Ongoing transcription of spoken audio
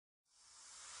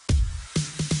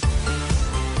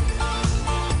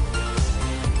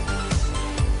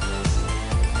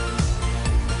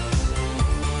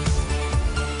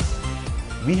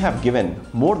we have given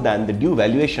more than the due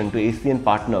valuation to ACN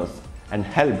partners and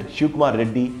helped Shivkumar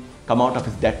Reddy come out of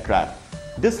his debt trap.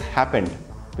 This happened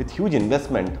with huge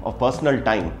investment of personal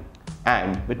time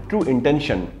and with true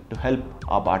intention to help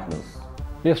our partners.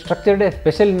 We have structured a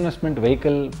special investment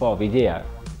vehicle for VJR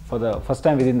for the first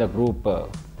time within the group,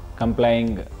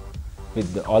 complying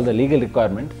with all the legal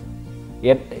requirements,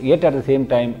 yet at the same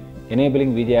time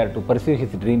enabling VJR to pursue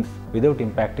his dreams without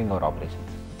impacting our operations.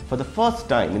 For the first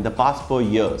time in the past 4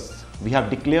 years, we have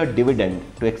declared dividend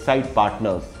to excite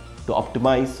partners to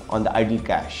optimize on the idle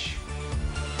cash.